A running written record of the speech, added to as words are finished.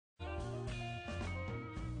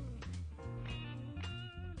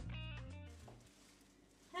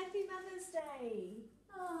Mother's Day.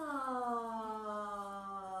 Oh.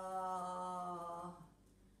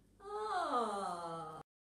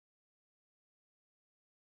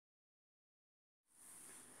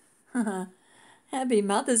 Oh. Happy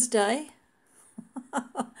Mother's Day.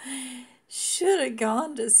 Should have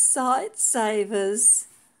gone to Sight Savers.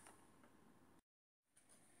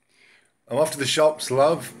 I'm off to the shops,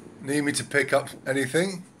 love. Need me to pick up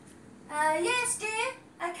anything? Yes, dear.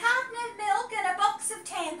 A carton of milk and a box of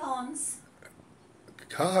tampons. A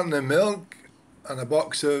carton of milk and a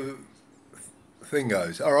box of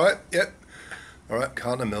thingos. All right, yep. All right,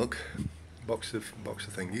 carton of milk, box of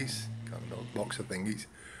thingies. Carton of milk, box of thingies.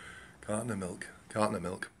 Carton of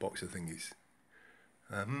milk, box of thingies.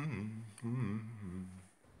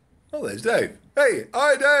 Oh, there's Dave. Hey,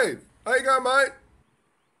 hi Dave. How you going, mate?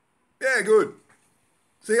 Yeah, good.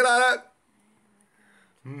 See you later.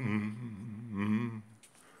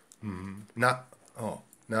 No. Oh,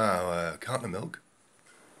 no. Carton of milk.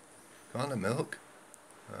 Carton of milk.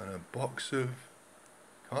 And a box of.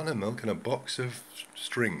 Carton of milk and a box of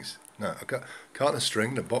strings. No, I got carton of string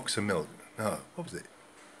and a box of milk. No, what was it?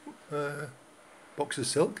 Box of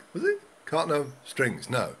silk? Was it? Carton of strings.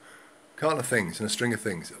 No. Carton of things and a string of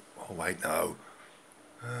things. Oh wait, no.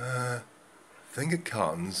 Thing of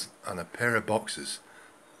cartons and a pair of boxes.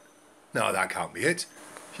 No, that can't be it.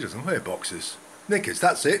 She doesn't wear boxes. Knickers,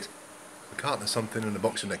 that's it. A carton of something and a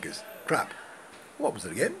box of knickers. Crap. What was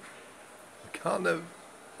it again? A carton of...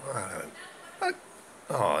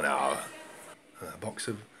 oh, no. A box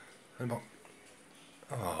of... oh.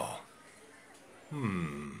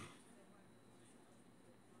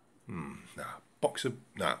 No. Box of...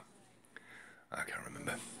 no. I can't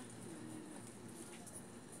remember.